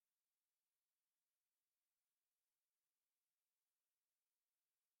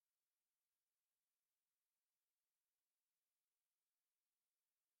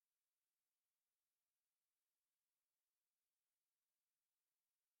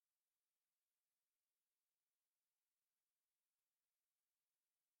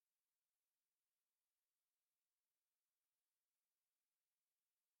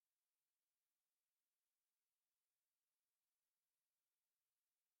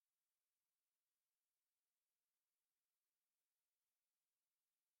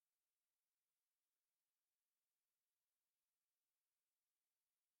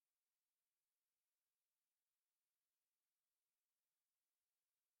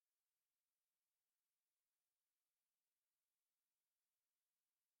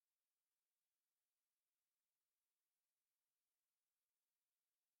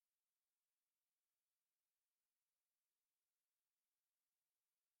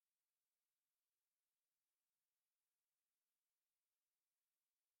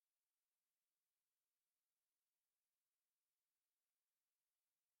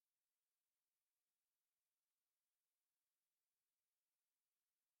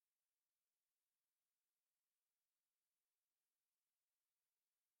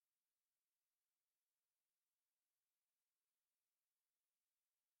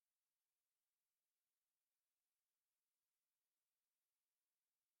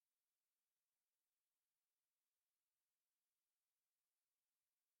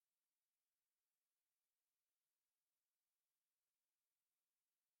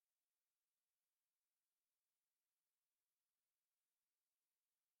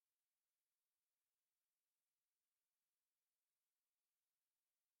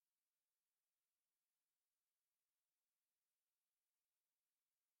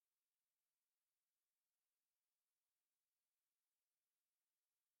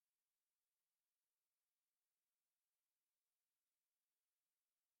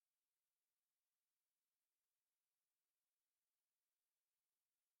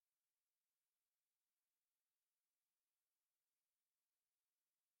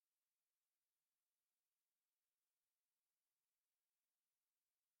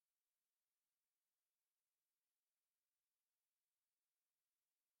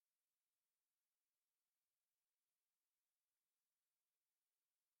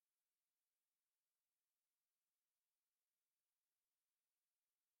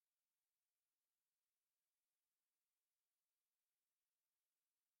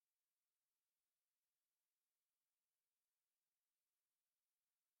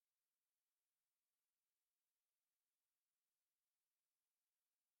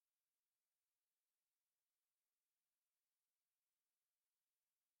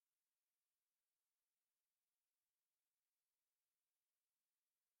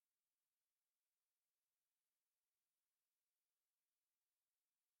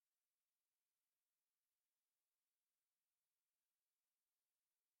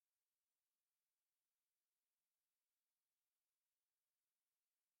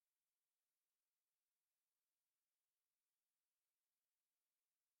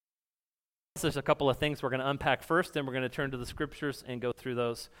There's a couple of things we're going to unpack first, then we're going to turn to the scriptures and go through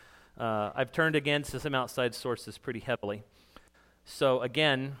those. I've turned again to some outside sources pretty heavily. So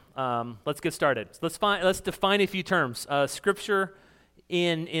again, let's get started. Let's define a few terms. Scripture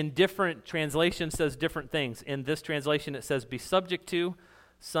in different translations says different things. In this translation, it says be subject to.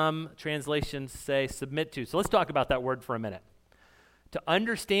 Some translations say submit to. So let's talk about that word for a minute. To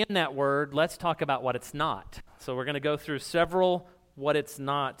understand that word, let's talk about what it's not. So we're going to go through several what it's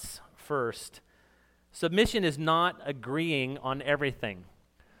nots first. Submission is not agreeing on everything.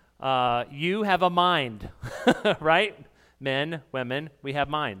 You have a mind, right? Men, women, we have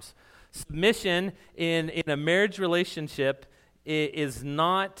minds. Submission in a marriage relationship is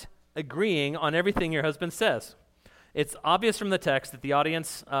not agreeing on everything your husband says. It's obvious from the text that the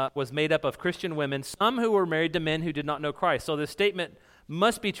audience was made up of Christian women, some who were married to men who did not know Christ. So this statement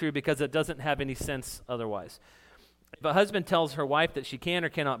must be true because it doesn't have any sense otherwise. If a husband tells her wife that she can or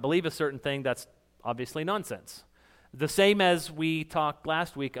cannot believe a certain thing, that's obviously nonsense. The same as we talked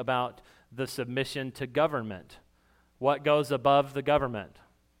last week about the submission to government. What goes above the government?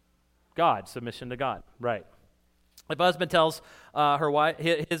 God, submission to God, right. If a husband tells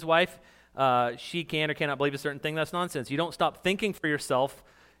his wife she can or cannot believe a certain thing, that's nonsense. You don't stop thinking for yourself.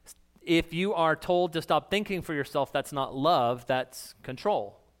 If you are told to stop thinking for yourself, that's not love, that's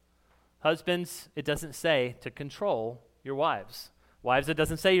control. Husbands, it doesn't say to control your wives. Wives, it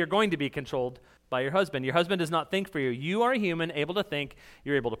doesn't say you're going to be controlled by your husband. Your husband does not think for you. You are a human, able to think,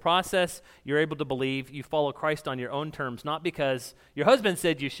 you're able to process, you're able to believe, you follow Christ on your own terms, not because your husband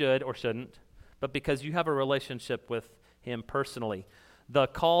said you should or shouldn't, but because you have a relationship with him personally. The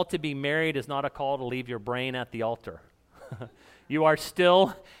call to be married is not a call to leave your brain at the altar. You are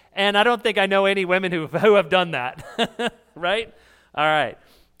still, and I don't think I know any women who have done that, right? All right.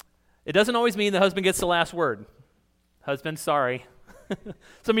 It doesn't always mean the husband gets the last word. Husband, sorry.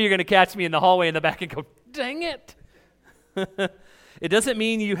 Some of you are going to catch me in the hallway in the back and go, dang it. It doesn't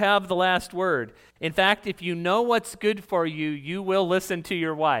mean you have the last word. In fact, if you know what's good for you, you will listen to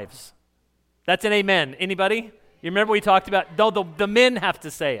your wives. That's an amen. Anybody? You remember we talked about, the men have to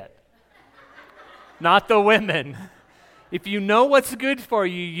say it, not the women. If you know what's good for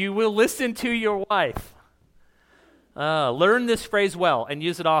you, you will listen to your wife. Learn this phrase well and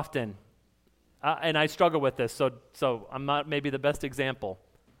use it often. And I struggle with this, so I'm not maybe the best example.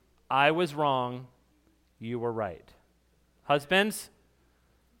 I was wrong, you were right. Husbands,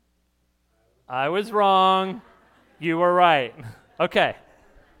 I was wrong, you were right. Okay.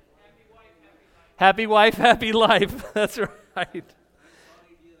 Happy wife, happy life. That's right.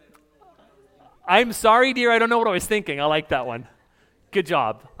 I'm sorry, dear, I don't know what I was thinking. I like that one. Good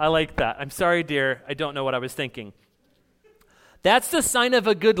job. I like that. I'm sorry, dear, I don't know what I was thinking. That's the sign of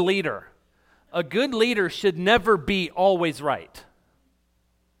a good leader. A good leader should never be always right.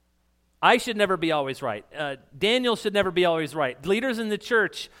 I should never be always right. Daniel should never be always right. Leaders in the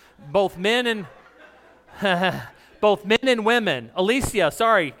church, both men and women. Alicia,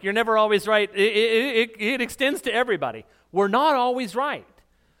 sorry, you're never always right. It extends to everybody. We're not always right.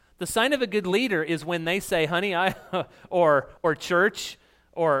 The sign of a good leader is when they say, honey, or church,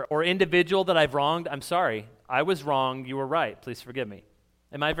 or individual that I've wronged, I'm sorry. I was wrong, you were right. Please forgive me.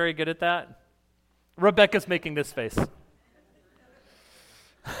 Am I very good at that? Rebecca's making this face.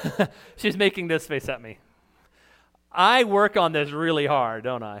 She's making this face at me. I work on this really hard,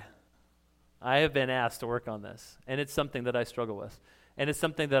 don't I? I have been asked to work on this, and it's something that I struggle with. And it's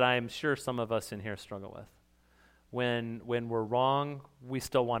something that I'm sure some of us in here struggle with. When we're wrong, we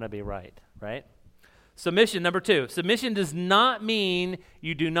still want to be right? Submission, number 2. Submission does not mean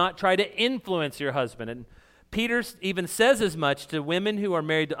you do not try to influence your husband. And Peter even says as much to women who are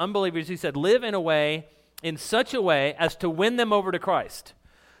married to unbelievers. He said, live in such a way as to win them over to Christ.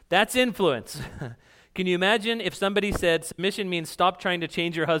 That's influence. Can you imagine if somebody said, submission means stop trying to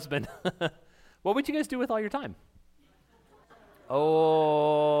change your husband? What would you guys do with all your time?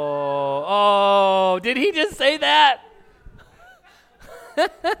 Oh, did he just say that?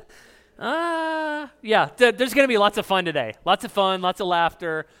 Yeah, there's going to be lots of fun today. Lots of fun, lots of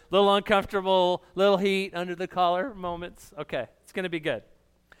laughter, little uncomfortable, little heat under the collar moments. Okay, it's going to be good.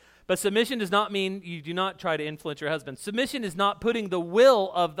 But submission does not mean you do not try to influence your husband. Submission is not putting the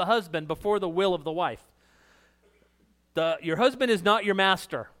will of the husband before the will of the wife. Your husband is not your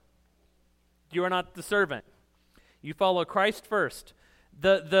master. You are not the servant. You follow Christ first.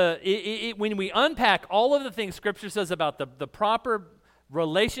 When we unpack all of the things Scripture says about the proper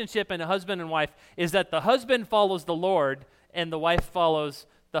relationship in a husband and wife, is that the husband follows the Lord and the wife follows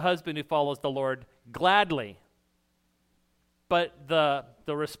the husband who follows the Lord gladly. But the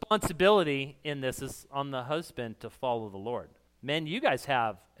responsibility in this is on the husband to follow the Lord. Men, you guys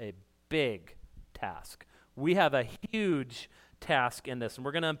have a big task. We have a huge task in this, and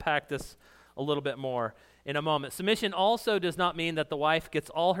we're going to unpack this a little bit more in a moment. Submission also does not mean that the wife gets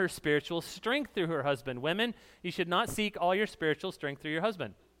all her spiritual strength through her husband. Women, you should not seek all your spiritual strength through your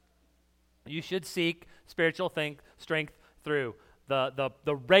husband. You should seek spiritual strength through the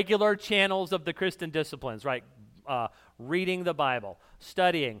regular channels of the Christian disciplines, right? Reading the Bible,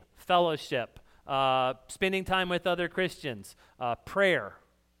 studying, fellowship, spending time with other Christians, prayer,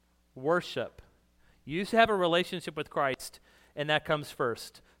 worship. You have a relationship with Christ, and that comes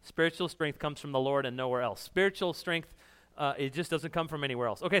first. Spiritual strength comes from the Lord and nowhere else. Spiritual strength, it just doesn't come from anywhere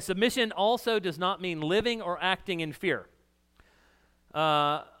else. Okay, submission also does not mean living or acting in fear.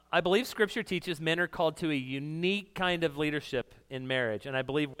 I believe Scripture teaches men are called to a unique kind of leadership in marriage, and I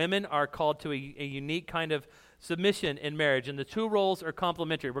believe women are called to a unique kind of submission in marriage, and the two roles are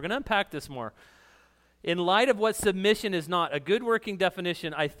complementary. We're going to unpack this more. In light of what submission is not, a good working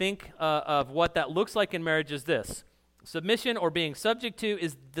definition, I think, of what that looks like in marriage is this. Submission, or being subject to,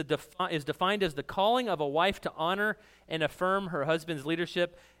 is defined as the calling of a wife to honor and affirm her husband's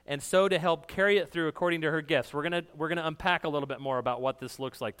leadership, and so to help carry it through according to her gifts. We're gonna unpack a little bit more about what this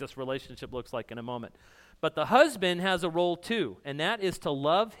looks like, this relationship looks like in a moment. But the husband has a role too, and that is to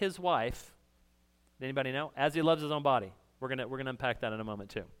love his wife. Anybody know? As he loves his own body. We're gonna unpack that in a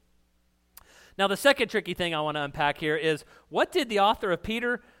moment too. Now, the second tricky thing I want to unpack here is, what did the author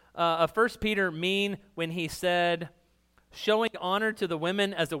of 1 Peter mean when he said, showing honor to the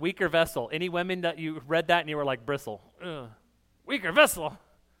women as a weaker vessel? Any women that you read that and you were like, bristle? Ugh, weaker vessel?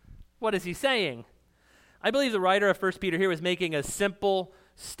 What is he saying? I believe the writer of 1 Peter here was making a simple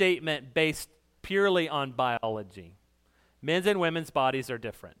statement based purely on biology. Men's and women's bodies are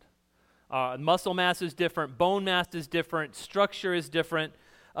different. Muscle mass is different. Bone mass is different. Structure is different.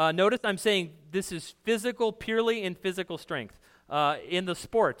 Notice I'm saying this is physical, purely in physical strength. In the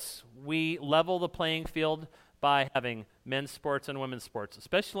sports, we level the playing field by having men's sports and women's sports,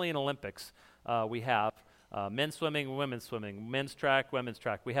 especially in Olympics. We have men's swimming, women's swimming, men's track, women's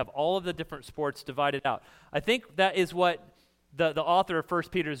track. We have all of the different sports divided out. I think that is what the author of 1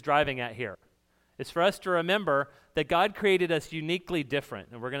 Peter is driving at here. It's for us to remember that God created us uniquely different,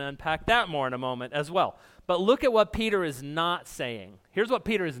 and we're going to unpack that more in a moment as well. But look at what Peter is not saying. Here's what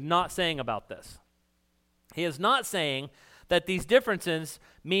Peter is not saying about this. He is not saying that these differences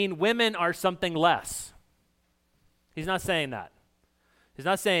mean women are something less. He's not saying that. He's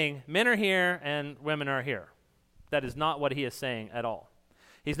not saying men are here and women are here. That is not what he is saying at all.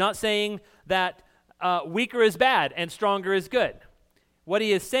 He's not saying that weaker is bad and stronger is good. What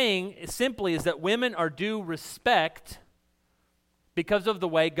he is saying simply is that women are due respect because of the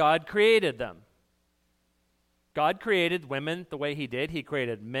way God created them. God created women the way he did. He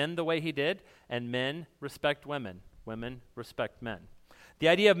created men the way he did, and men respect women. Women respect men. The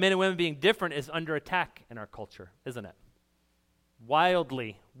idea of men and women being different is under attack in our culture, isn't it?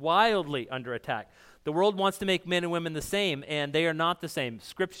 Wildly under attack. The world wants to make men and women the same, and they are not the same.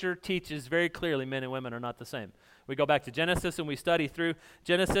 Scripture teaches very clearly men and women are not the same. We go back to Genesis and we study through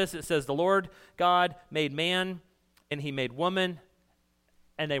Genesis. It says the Lord God made man and he made woman,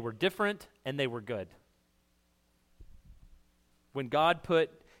 and they were different and they were good. When God put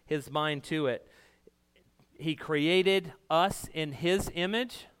his mind to it, he created us in his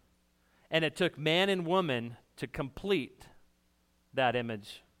image, and it took man and woman to complete that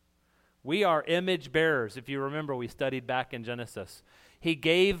image. We are image bearers. If you remember, we studied back in Genesis. He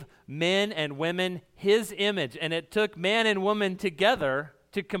gave men and women his image, and it took man and woman together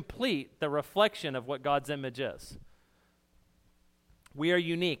to complete the reflection of what God's image is. We are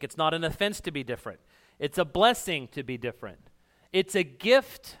unique. It's not an offense to be different. It's a blessing to be different. It's a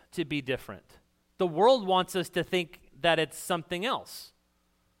gift to be different. The world wants us to think that it's something else,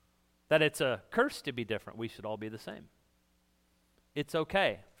 that it's a curse to be different. We should all be the same. It's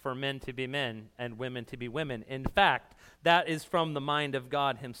okay for men to be men and women to be women. In fact, that is from the mind of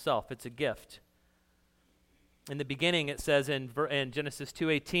God himself. It's a gift. In the beginning, it says in Genesis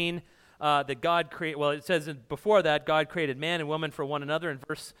 2:18 that God created, well, it says before that, God created man and woman for one another. In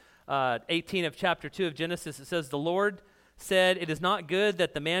verse 18 of chapter 2 of Genesis, it says, the Lord said, it is not good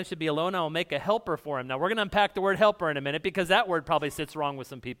that the man should be alone. I will make a helper for him. Now, we're going to unpack the word helper in a minute, because that word probably sits wrong with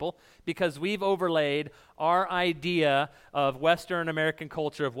some people, because we've overlaid our idea of Western American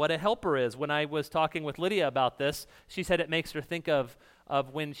culture of what a helper is. When I was talking with Lydia about this, she said it makes her think of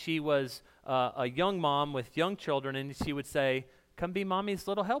when she was a young mom with young children, and she would say, come be mommy's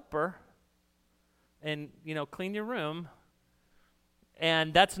little helper and, clean your room.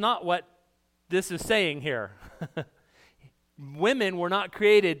 And that's not what this is saying here. Women were not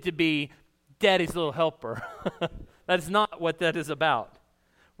created to be daddy's little helper. That is not what that is about.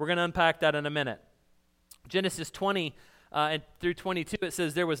 We're going to unpack that in a minute. Genesis 20 and through 22, it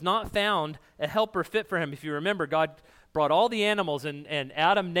says, there was not found a helper fit for him. If you remember, God brought all the animals, and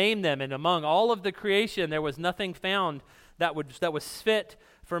Adam named them, and among all of the creation, there was nothing found that was fit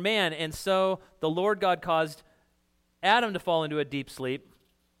for man. And so the Lord God caused Adam to fall into a deep sleep.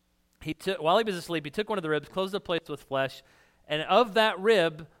 While he was asleep, he took one of the ribs, closed the place with flesh, and of that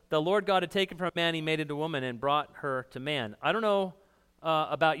rib, the Lord God had taken from man, he made into a woman and brought her to man. I don't know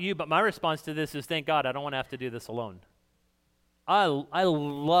about you, but my response to this is, thank God, I don't want to have to do this alone. I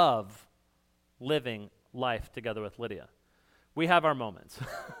love living life together with Lydia. We have our moments.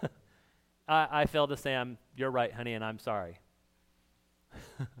 I fail to say, you're right, honey, and I'm sorry.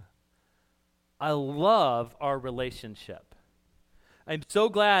 I love our relationship. I'm so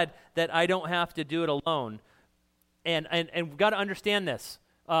glad that I don't have to do it alone. And we've got to understand this.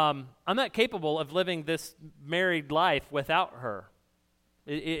 I'm not capable of living this married life without her.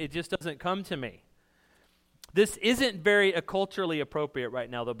 It just doesn't come to me. This isn't very culturally appropriate right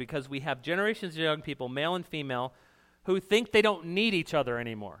now, though, because we have generations of young people, male and female, who think they don't need each other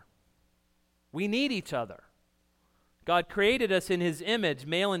anymore. We need each other. God created us in his image,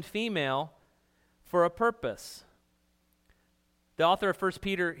 male and female, for a purpose. The author of 1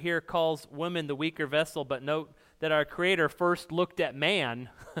 Peter here calls women the weaker vessel, but note that our Creator first looked at man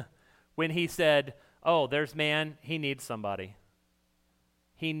when he said, oh, there's man, he needs somebody.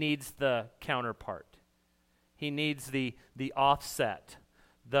 He needs the counterpart. He needs the offset,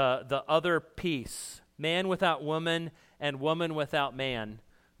 the other piece. Man without woman and woman without man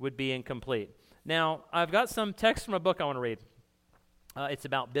would be incomplete. Now, I've got some text from a book I want to read. It's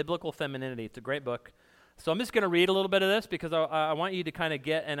about biblical femininity. It's a great book. So I'm just going to read a little bit of this because I want you to kind of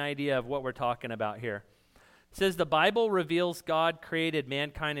get an idea of what we're talking about here. It says, the Bible reveals God created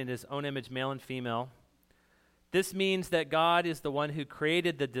mankind in his own image, male and female. This means that God is the one who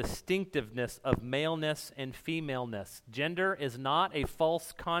created the distinctiveness of maleness and femaleness. Gender is not a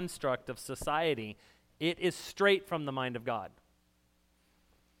false construct of society. It is straight from the mind of God.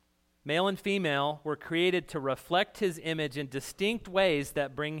 Male and female were created to reflect his image in distinct ways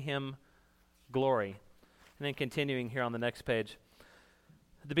that bring him glory. And then continuing here on the next page.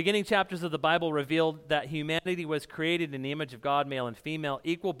 The beginning chapters of the Bible revealed that humanity was created in the image of God, male and female,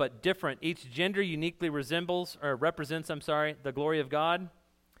 equal but different. Each gender uniquely represents the glory of God.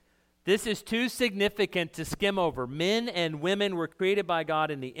 This is too significant to skim over. Men and women were created by God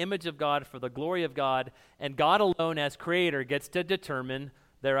in the image of God for the glory of God, and God alone as creator gets to determine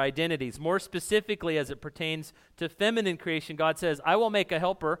their identities. More specifically, as it pertains to feminine creation, God says, I will make a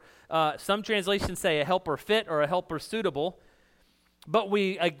helper. Some translations say a helper fit or a helper suitable. But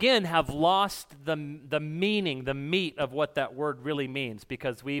we, again, have lost the meaning, the meat of what that word really means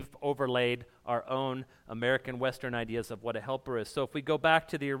because we've overlaid our own American Western ideas of what a helper is. So if we go back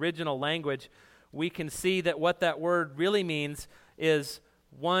to the original language, we can see that what that word really means is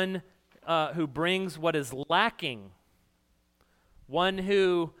one who brings what is lacking, one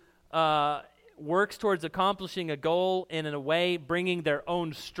who works towards accomplishing a goal and in a way bringing their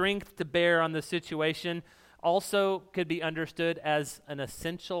own strength to bear on the situation. Also could be understood as an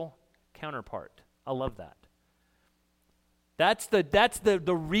essential counterpart. I love that. That's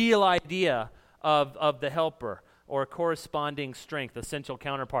the real idea of the helper or corresponding strength, essential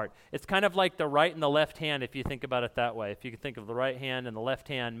counterpart. It's kind of like the right and the left hand if you think about it that way. If you can think of the right hand and the left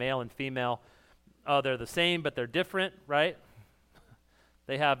hand, male and female, they're the same but they're different, right?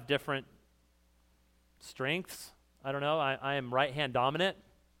 They have different strengths. I don't know. I am right hand dominant.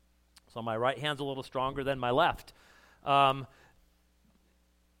 So my right hand's a little stronger than my left.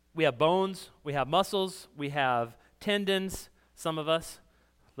 We have bones, we have muscles, we have tendons, some of us.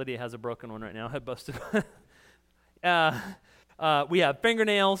 Lydia has a broken one right now, head busted. We have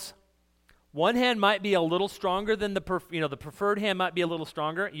fingernails. One hand might be a little stronger than the preferred hand might be a little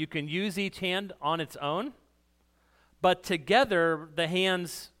stronger. You can use each hand on its own, but together the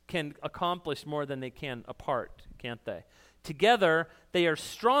hands can accomplish more than they can apart, can't they? Together, they are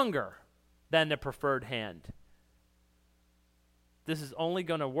stronger than the preferred hand. This is only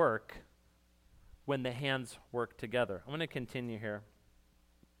going to work when the hands work together. I'm going to continue here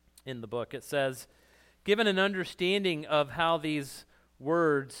in the book. It says, given an understanding of how these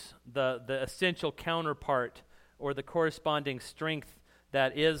words, the essential counterpart or the corresponding strength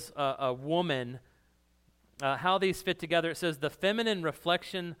that is a woman, how these fit together, it says the feminine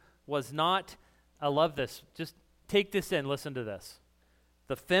reflection was not, I love this, just take this in, listen to this.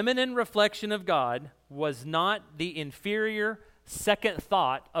 The feminine reflection of God was not the inferior second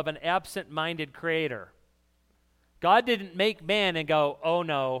thought of an absent-minded creator. God didn't make man and go, oh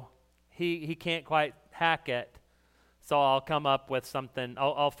no, he can't quite hack it, So I'll come up with something.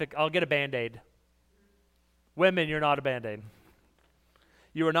 I'll get a Band-Aid. Women, you're not a Band-Aid.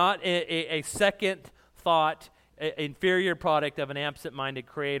 You are not a second thought, inferior product of an absent-minded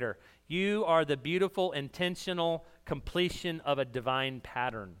creator. You are the beautiful, intentional completion of a divine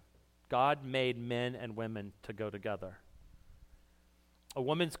pattern. God made men and women to go together. A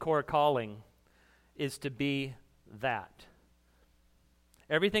woman's core calling is to be that.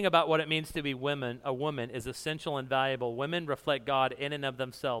 Everything about what it means to be a woman is essential and valuable. Women reflect God in and of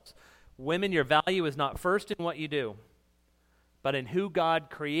themselves. Women, your value is not first in what you do, but in who God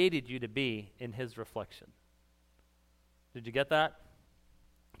created you to be in his reflection. Did you get that?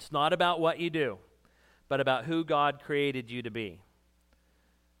 It's not about what you do, but about who God created you to be.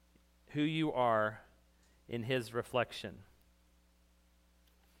 Who you are in his reflection.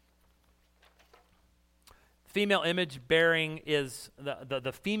 Female image bearing is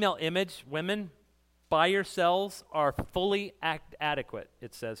the female image. Women, by yourselves, are fully adequate,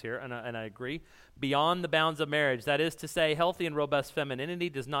 it says here, and I agree, beyond the bounds of marriage. That is to say, healthy and robust femininity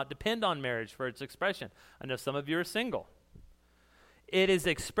does not depend on marriage for its expression. I know some of you are single. It is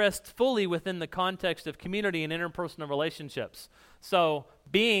expressed fully within the context of community and interpersonal relationships. So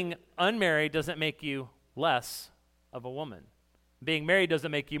being unmarried doesn't make you less of a woman. Being married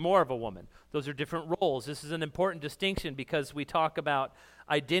doesn't make you more of a woman. Those are different roles. This is an important distinction because we talk about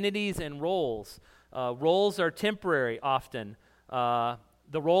identities and roles. Roles are temporary often. The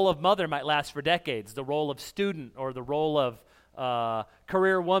role of mother might last for decades. The role of student or the role of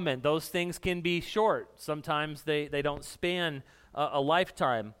career woman, those things can be short. Sometimes they don't span a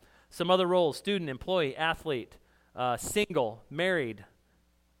lifetime. Some other roles, student, employee, athlete, single, married.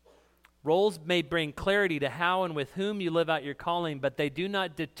 Roles may bring clarity to how and with whom you live out your calling, but they do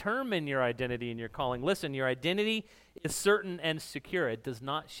not determine your identity and your calling. Listen, your identity is certain and secure. It does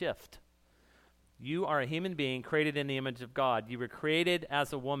not shift. You are a human being created in the image of God. You were created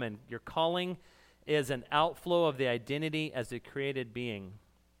as a woman. Your calling is an outflow of the identity as a created being.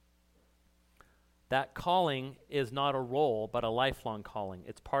 That calling is not a role, but a lifelong calling.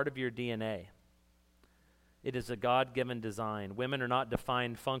 It's part of your DNA. It is a God-given design. Women are not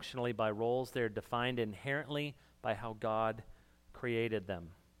defined functionally by roles. They're defined inherently by how God created them.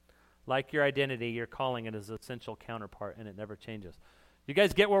 Like your identity, your calling is an essential counterpart, and it never changes. You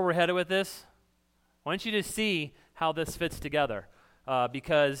guys get where we're headed with this? I want you to see how this fits together.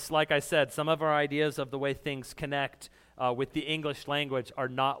 Because, like I said, some of our ideas of the way things connect with the English language are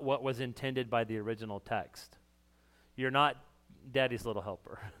not what was intended by the original text. You're not Daddy's little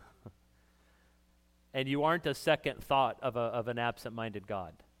helper. And you aren't a second thought of an absent-minded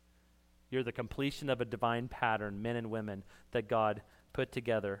God. You're the completion of a divine pattern, men and women, that God put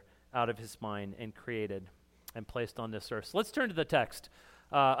together out of his mind and created and placed on this earth. So let's turn to the text.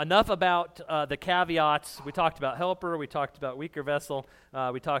 Enough about the caveats. We talked about helper. We talked about weaker vessel.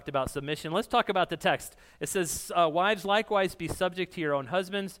 We talked about submission. Let's talk about the text. It says, wives, likewise be subject to your own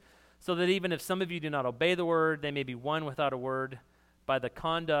husbands, so that even if some of you do not obey the word, they may be won without a word by the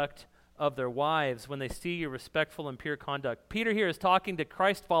conduct of their wives when they see your respectful and pure conduct. Peter here is talking to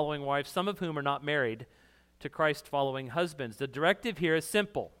Christ-following wives, some of whom are not married to Christ-following husbands. The directive here is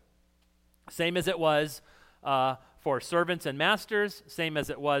simple. Same as it was for servants and masters, same as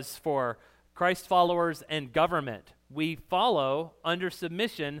it was for Christ followers and government. We follow under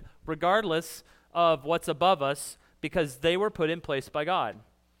submission regardless of what's above us because they were put in place by God.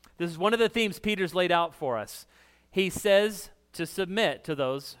 This is one of the themes Peter's laid out for us. He says to submit to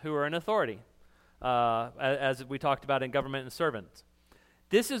those who are in authority, as we talked about in government and servants.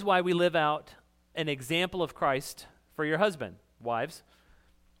 This is why we live out an example of Christ for your husband, wives,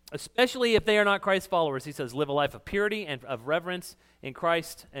 especially if they are not Christ followers. He says, live a life of purity and of reverence in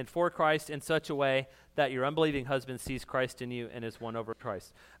Christ and for Christ in such a way that your unbelieving husband sees Christ in you and is won over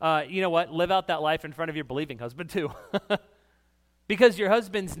Christ. You know what? Live out that life in front of your believing husband too. Because your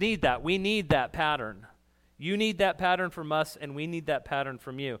husbands need that. We need that pattern. You need that pattern from us, and we need that pattern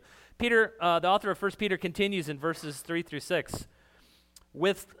from you. Peter, the author of 1 Peter, continues in verses 3 through 6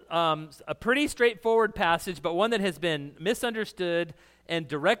 with a pretty straightforward passage, but one that has been misunderstood and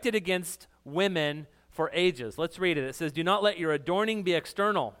directed against women for ages. Let's read it. It says, do not let your adorning be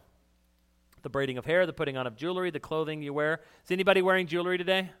external. The braiding of hair, the putting on of jewelry, the clothing you wear. Is anybody wearing jewelry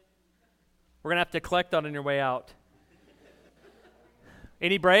today? We're going to have to collect on your way out.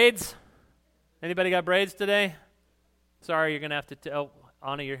 Any braids? Anybody got braids today? Sorry, you're going to have to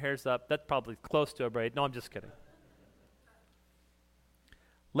Anna, your hair's up. That's probably close to a braid. No, I'm just kidding.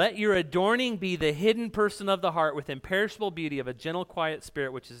 Let your adorning be the hidden person of the heart with imperishable beauty of a gentle, quiet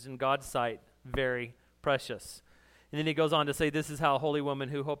spirit, which is in God's sight very precious. And then he goes on to say, this is how holy women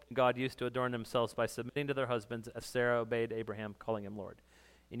who hoped in God used to adorn themselves by submitting to their husbands, as Sarah obeyed Abraham, calling him Lord.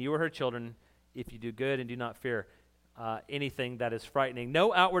 And you are her children if you do good and do not fear anything that is frightening.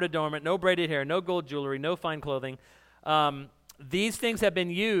 No outward adornment, no braided hair, no gold jewelry, no fine clothing. These things have been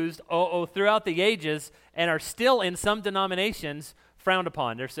used throughout the ages and are still in some denominations frowned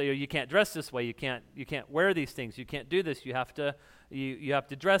upon. They're saying you can't dress this way, you can't wear these things, you can't do this, you have to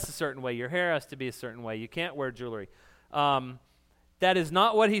dress a certain way, your hair has to be a certain way, you can't wear jewelry. That is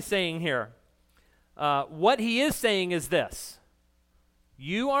not what he's saying here. What he is saying is this: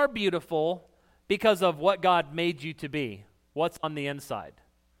 you are beautiful because of what God made you to be, what's on the inside.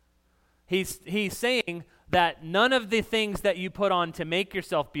 He's saying that none of the things that you put on to make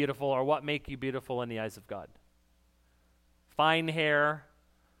yourself beautiful are what make you beautiful in the eyes of God. Fine hair,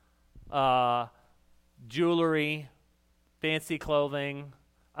 jewelry, fancy clothing.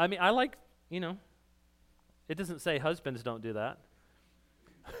 I mean, I like, it doesn't say husbands don't do that.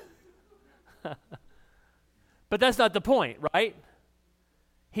 But that's not the point, right?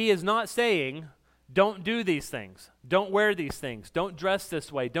 He is not saying, don't do these things. Don't wear these things. Don't dress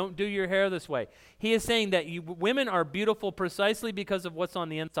this way. Don't do your hair this way. He is saying that women are beautiful precisely because of what's on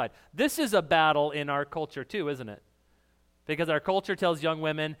the inside. This is a battle in our culture too, isn't it? Because our culture tells young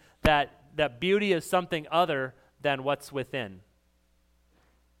women that beauty is something other than what's within.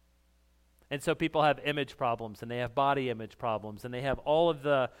 And so people have image problems, and they have body image problems, and they have all of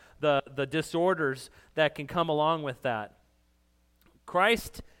the disorders that can come along with that.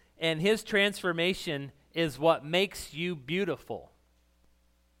 Christ and his transformation is what makes you beautiful.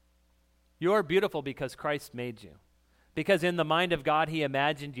 You're beautiful because Christ made you. Because in the mind of God, he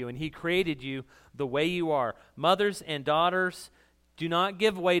imagined you, and he created you the way you are. Mothers and daughters, do not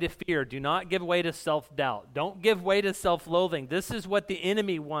give way to fear. Do not give way to self-doubt. Don't give way to self-loathing. This is what the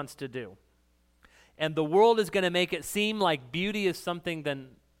enemy wants to do. And the world is going to make it seem like beauty is something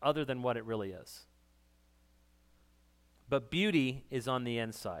other than what it really is. But beauty is on the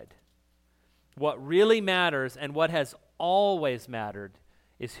inside. What really matters and what has always mattered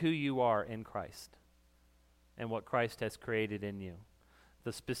is who you are in Christ and what Christ has created in you.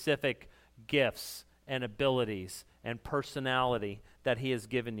 The specific gifts and abilities and personality that he has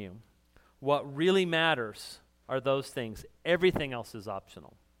given you. What really matters are those things. Everything else is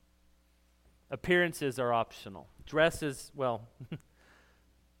optional. Appearances are optional. Dresses, well,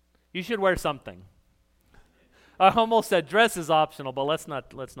 you should wear something. I almost said dress is optional, but let's not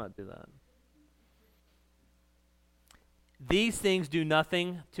do that. These things do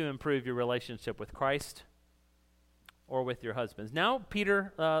nothing to improve your relationship with Christ or with your husbands. Now,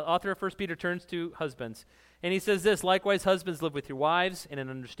 Peter, author of 1 Peter, turns to husbands, and he says this: likewise, husbands, live with your wives in an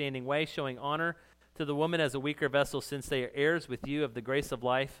understanding way, showing honor to the woman as a weaker vessel, since they are heirs with you of the grace of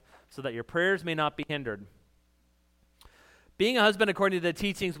life, so that your prayers may not be hindered. Being a husband, according to the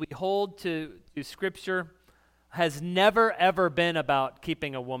teachings we hold to Scripture, has never, ever been about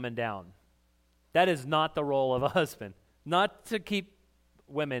keeping a woman down. That is not the role of a husband. Not to keep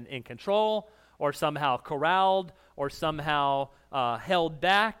women in control or somehow corralled or somehow held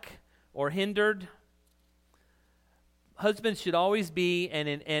back or hindered. Husbands should always be, and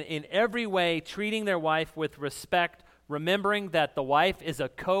in every way, treating their wife with respect, remembering that the wife is a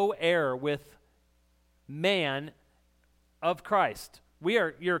co-heir with man of Christ.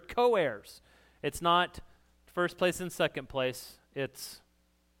 You're co-heirs. It's not first place and second place. It's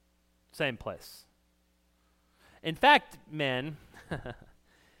same place. In fact, men,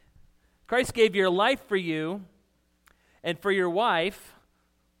 Christ gave your life for you and for your wife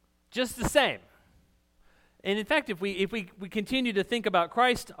just the same. And in fact, if we continue to think about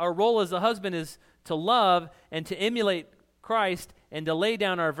Christ, our role as a husband is to love and to emulate Christ and to lay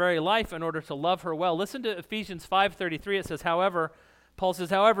down our very life in order to love her well. Listen to Ephesians 5:33. It says, Paul says,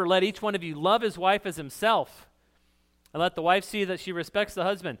 however, let each one of you love his wife as himself, and let the wife see that she respects the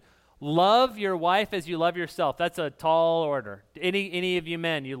husband. Love your wife as you love yourself. That's a tall order. Any of you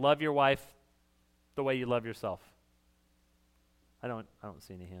men, you love your wife the way you love yourself? I don't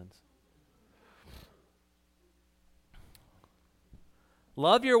see any hands.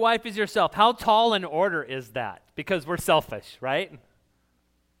 Love your wife as yourself. How tall an order is that? Because we're selfish, right?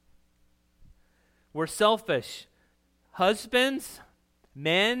 We're selfish. Husbands,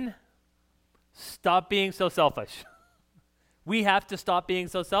 men, stop being so selfish. We have to stop being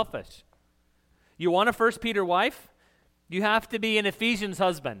so selfish. You want a 1 Peter wife? You have to be an Ephesians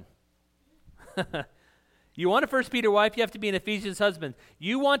husband. You want a 1 Peter wife? You have to be an Ephesians husband.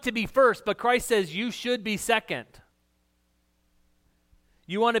 You want to be first, but Christ says you should be second.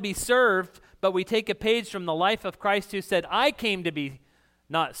 You want to be served, but we take a page from the life of Christ, who said, I came to be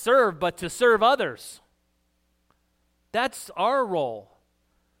not served, but to serve others. That's our role.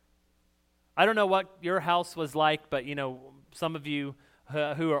 I don't know what your house was like, but some of you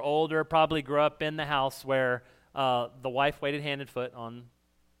who are older probably grew up in the house where the wife waited hand and foot on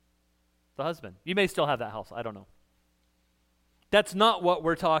the husband. You may still have that house. I don't know. That's not what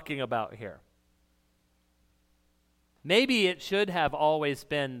we're talking about here. Maybe it should have always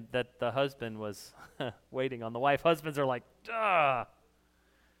been that the husband was waiting on the wife. Husbands are like, duh,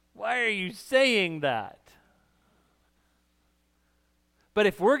 why are you saying that? But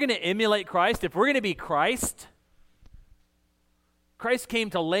if we're going to emulate Christ, if we're going to be Christ, Christ came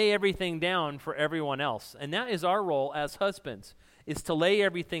to lay everything down for everyone else. And that is our role as husbands, is to lay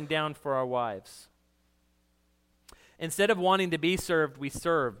everything down for our wives. Instead of wanting to be served, we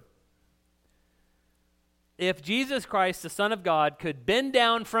serve. If Jesus Christ, the Son of God, could bend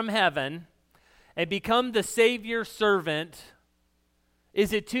down from heaven and become the Savior servant,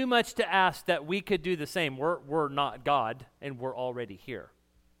 is it too much to ask that we could do the same? We're not God, and we're already here.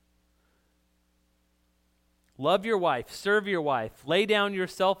 Love your wife, serve your wife, lay down your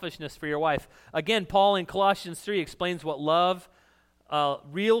selfishness for your wife. Again, Paul in Colossians 3 explains what love,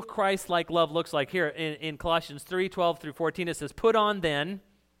 real Christ-like love looks like. Here in Colossians 3, 12 through 14, it says, "Put on then,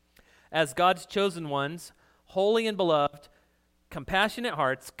 as God's chosen ones, holy and beloved, compassionate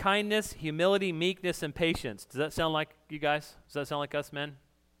hearts, kindness, humility, meekness, and patience." Does that sound like you guys? Does that sound like us men?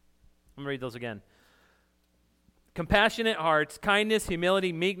 I'm going to read those again. Compassionate hearts, kindness,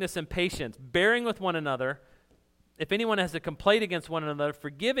 humility, meekness, and patience, bearing with one another. If anyone has a complaint against one another,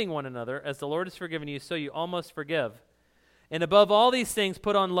 forgiving one another, as the Lord has forgiven you, so you almost forgive. And above all these things,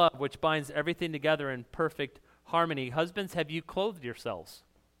 put on love, which binds everything together in perfect harmony. Husbands, have you clothed yourselves?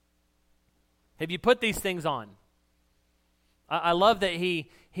 Have you put these things on? I love that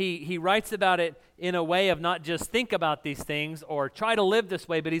he writes about it in a way of not just think about these things or try to live this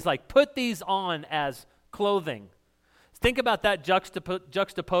way, but he's like, put these on as clothing. Think about that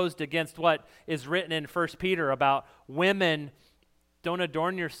juxtaposed against what is written in 1 Peter about women. Don't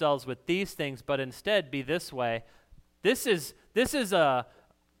adorn yourselves with these things, but instead be this way. This is a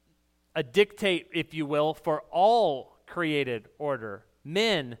dictate, if you will, for all created order.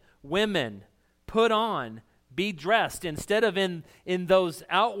 Men, women, put on, be dressed. Instead of in those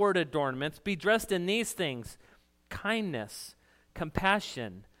outward adornments, be dressed in these things: kindness,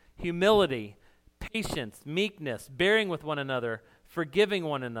 compassion, humility, patience, meekness, bearing with one another, forgiving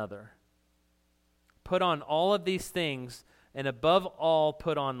one another. Put on all of these things, and above all,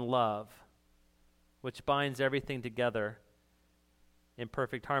 put on love, which binds everything together in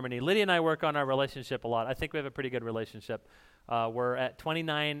perfect harmony. Lydia and I work on our relationship a lot. I think we have a pretty good relationship. We're at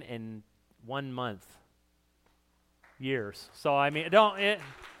 29 and 1 month years. So, I mean,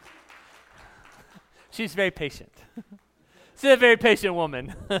 she's very patient. She's a very patient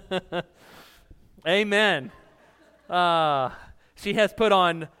woman. Amen. She has put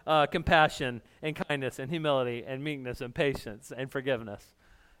on compassion and kindness and humility and meekness and patience and forgiveness.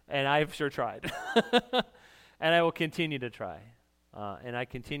 And I've sure tried. And I will continue to try. And I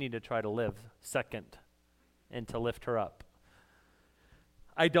continue to try to live second and to lift her up.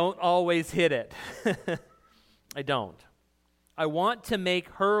 I don't always hit it. I don't. I want to make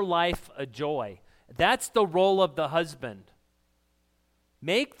her life a joy. That's the role of the husband.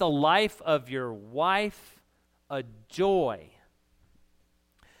 Make the life of your wife a joy.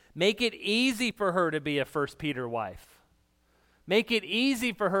 Make it easy for her to be a 1 Peter wife. Make it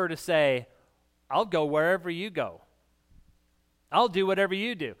easy for her to say, I'll go wherever you go. I'll do whatever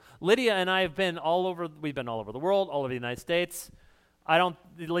you do. Lydia and I have been we've been all over the world, all over the United States. At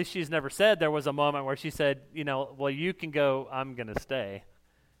least she's never said there was a moment where she said, well, you can go, I'm going to stay.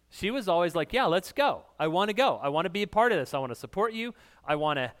 She was always like, yeah, let's go. I want to go. I want to be a part of this. I want to support you. I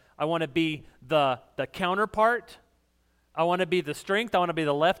want to be the counterpart. I want to be the strength. I want to be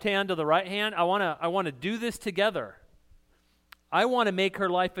the left hand to the right hand. I want to do this together. I want to make her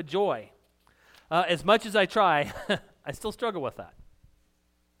life a joy. As much as I try, I still struggle with that.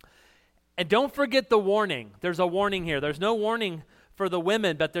 And don't forget the warning. There's a warning here. There's no warning for the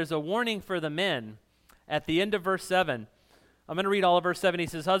women, but there's a warning for the men. At the end of verse 7, I'm going to read all of verse 7. He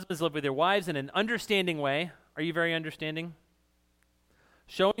says, husbands, live with your wives in an understanding way. Are you very understanding?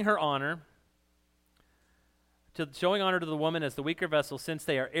 Showing honor to the woman as the weaker vessel, since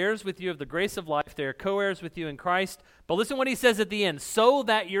they are heirs with you of the grace of life. They are co-heirs with you in Christ. But listen what he says at the end, so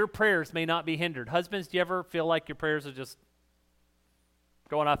that your prayers may not be hindered. Husbands, do you ever feel like your prayers are just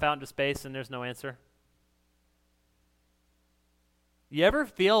going off out into space and there's no answer? You ever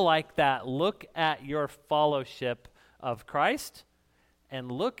feel like that? Look at your fellowship of Christ and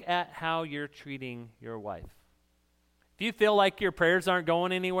look at how you're treating your wife. If you feel like your prayers aren't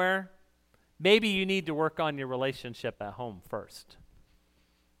going anywhere, maybe you need to work on your relationship at home first.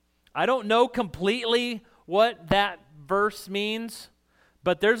 I don't know completely what that verse means,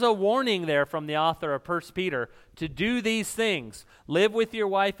 but there's a warning there from the author of 1 Peter to do these things. Live with your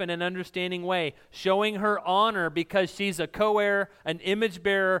wife in an understanding way, showing her honor because she's a co-heir, an image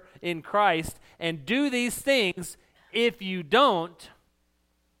bearer in Christ, and do these things. If you don't,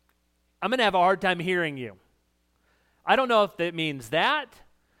 I'm going to have a hard time hearing you. I don't know if it means that,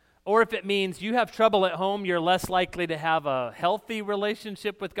 or if it means you have trouble at home, you're less likely to have a healthy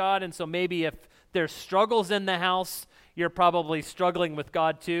relationship with God, and so maybe if there's struggles in the house, you're probably struggling with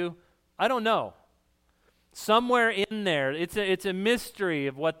God too. I don't know. Somewhere in there, it's a mystery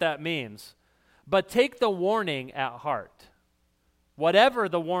of what that means. But take the warning at heart. Whatever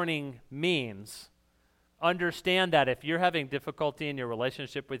the warning means, understand that if you're having difficulty in your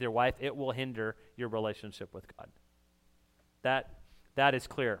relationship with your wife, it will hinder your relationship with God. That is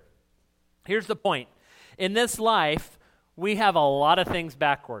clear. Here's the point. In this life, we have a lot of things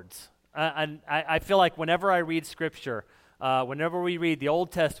backwards. I feel like whenever I read Scripture, whenever we read the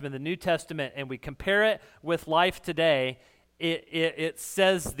Old Testament, the New Testament, and we compare it with life today, it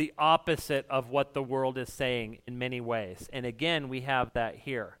says the opposite of what the world is saying in many ways. And again, we have that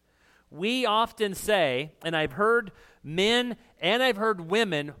here. We often say, and I've heard men and I've heard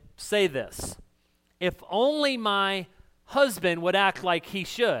women say this, if only my husband would act like he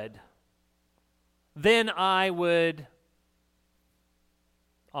should, then I would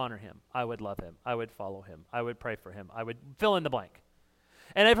honor him. I would love him. I would follow him. I would pray for him. I would fill in the blank.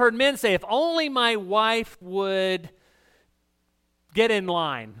 And I've heard men say, if only my wife would get in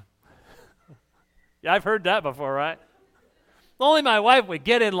line. Yeah, I've heard that before, right? If only my wife would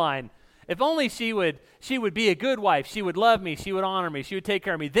get in line. If only she would be a good wife. She would love me. She would honor me. She would take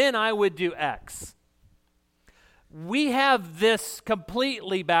care of me. Then I would do X. We have this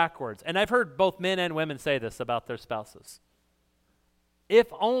completely backwards. And I've heard both men and women say this about their spouses. If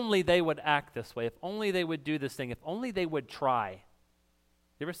only they would act this way. If only they would do this thing. If only they would try.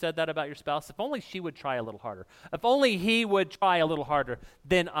 You ever said that about your spouse? If only she would try a little harder. If only he would try a little harder,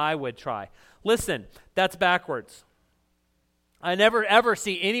 then I would try. Listen, that's backwards. I never ever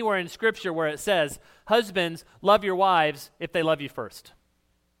see anywhere in Scripture where it says, husbands, love your wives if they love you first.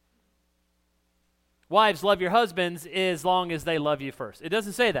 Wives, love your husbands as long as they love you first. It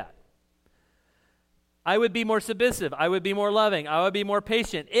doesn't say that. I would be more submissive. I would be more loving. I would be more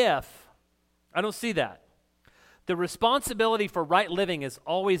patient if. I don't see that. The responsibility for right living is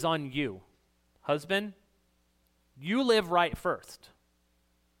always on you. Husband, you live right first.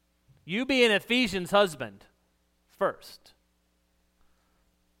 You be an Ephesians husband first.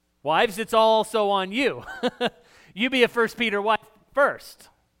 Wives, it's also on you. You be a 1 Peter wife first.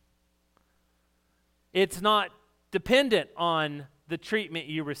 It's not dependent on the treatment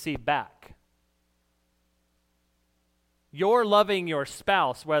you receive back. You're loving your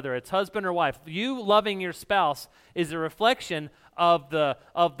spouse, whether it's husband or wife, you loving your spouse is a reflection of the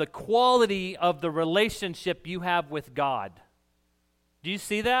quality of the relationship you have with God. Do you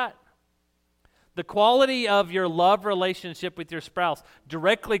see that? The quality of your love relationship with your spouse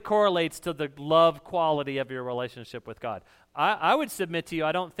directly correlates to the love quality of your relationship with God. I would submit to you,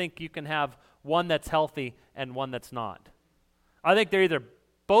 I don't think you can have one that's healthy and one that's not. I think they're either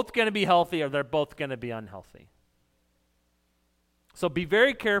both going to be healthy or they're both going to be unhealthy. So be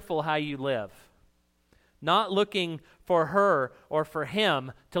very careful how you live. Not looking for her or for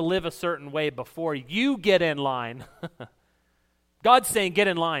him to live a certain way before you get in line. God's saying get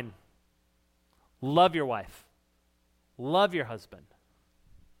in line. Love your wife. Love your husband.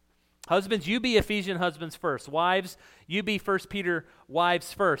 Husbands, you be Ephesian husbands first. Wives, you be 1 Peter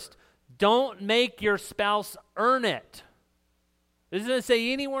wives first. Don't make your spouse earn it. It doesn't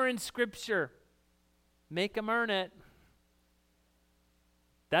say anywhere in Scripture, make them earn it.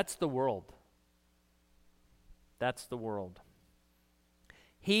 That's the world. That's the world.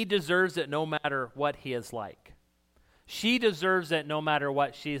 He deserves it no matter what he is like. She deserves it no matter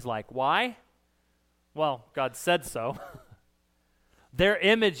what she's like. Why? Well, God said so. They're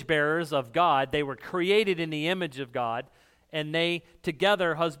image bearers of God. They were created in the image of God. And they,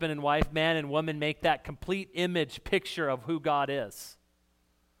 together, husband and wife, man and woman, make that complete image picture of who God is.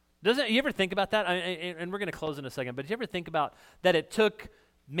 You ever think about that? And we're going to close in a second, but did you ever think about that it took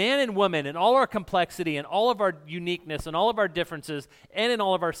man and woman and all our complexity and all of our uniqueness and all of our differences and in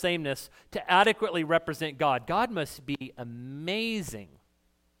all of our sameness to adequately represent God? God must be amazing.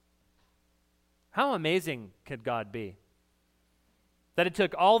 How amazing could God be? That it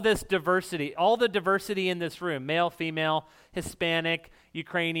took all this diversity, all the diversity in this room, male, female, Hispanic,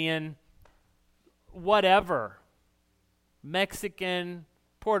 Ukrainian, whatever, Mexican,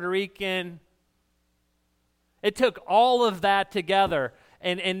 Puerto Rican, It took all of that together,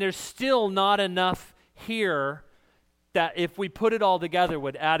 and there's still not enough here that if we put it all together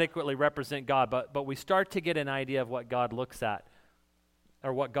would adequately represent God, but we start to get an idea of what God looks at,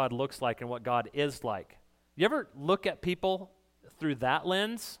 or what God looks like and what God is like. You ever look at people through that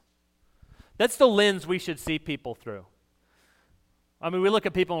lens? That's the lens we should see people through. I mean, we look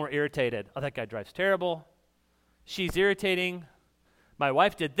at people and we're irritated. Oh, that guy drives terrible. She's irritating. My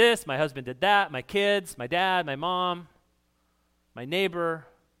wife did this, my husband did that, my kids, my dad, my mom, my neighbor,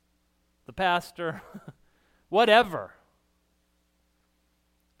 the pastor, whatever.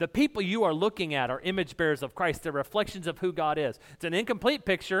 The people you are looking at are image bearers of Christ. They're reflections of who God is. It's an incomplete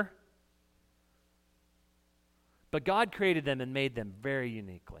picture, but God created them and made them very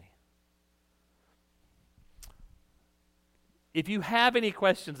uniquely. If you have any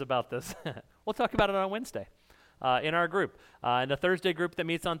questions about this, we'll talk about it on Wednesday in our group, in the Thursday group that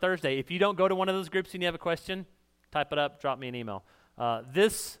meets on Thursday. If you don't go to one of those groups and you have a question, type it up, drop me an email.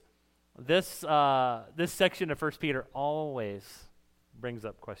 This section of 1 Peter always brings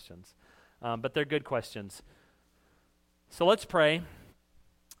up questions, but they're good questions. So let's pray,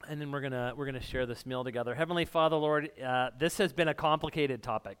 and then we're gonna share this meal together. Heavenly Father, Lord, this has been a complicated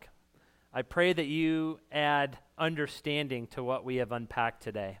topic. I pray that you add understanding to what we have unpacked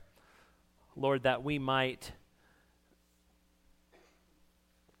today, Lord, that we might.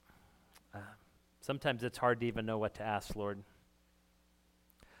 Sometimes it's hard to even know what to ask, Lord.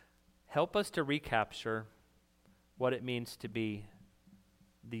 Help us to recapture what it means to be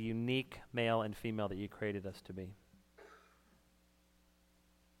the unique male and female that you created us to be.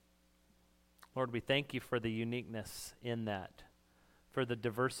 Lord, we thank you for the uniqueness in that, for the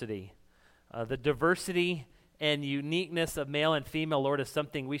diversity. The diversity and uniqueness of male and female, Lord, is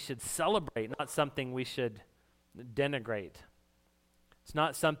something we should celebrate, not something we should denigrate. It's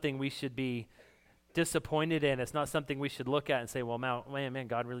not something we should be disappointed in. It's not something we should look at and say, well, man,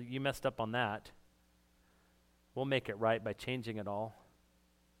 God, really, you messed up on that. We'll make it right by changing it all.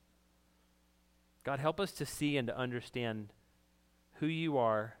 God, help us to see and to understand who you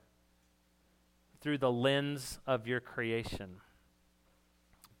are through the lens of your creation,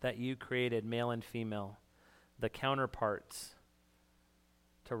 that you created male and female, the counterparts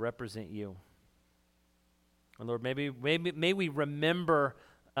to represent you. And Lord, may we remember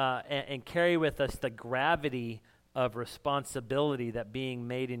and carry with us the gravity of responsibility that being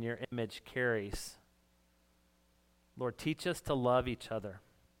made in your image carries. Lord, teach us to love each other.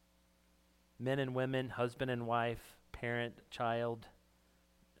 Men and women, husband and wife, parent, child,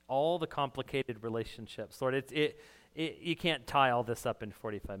 all the complicated relationships. Lord, you can't tie all this up in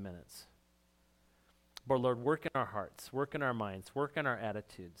 45 minutes. But Lord, work in our hearts, work in our minds, work in our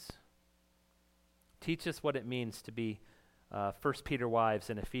attitudes. Teach us what it means to be 1 Peter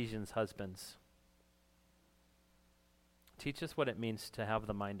wives and Ephesians husbands. Teach us what it means to have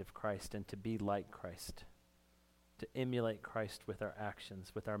the mind of Christ and to be like Christ, to emulate Christ with our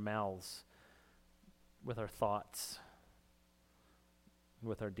actions, with our mouths, with our thoughts,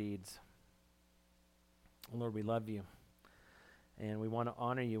 with our deeds. Lord, we love you, and we want to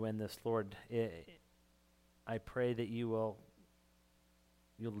honor you in this, Lord. I pray that you'll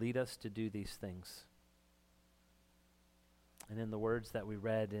lead us to do these things. And in the words that we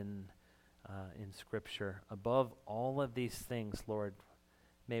read in Scripture, above all of these things, Lord,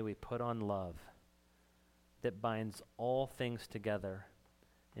 may we put on love that binds all things together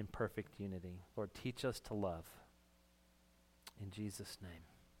in perfect unity. Lord, teach us to love. In Jesus' name,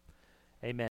 amen.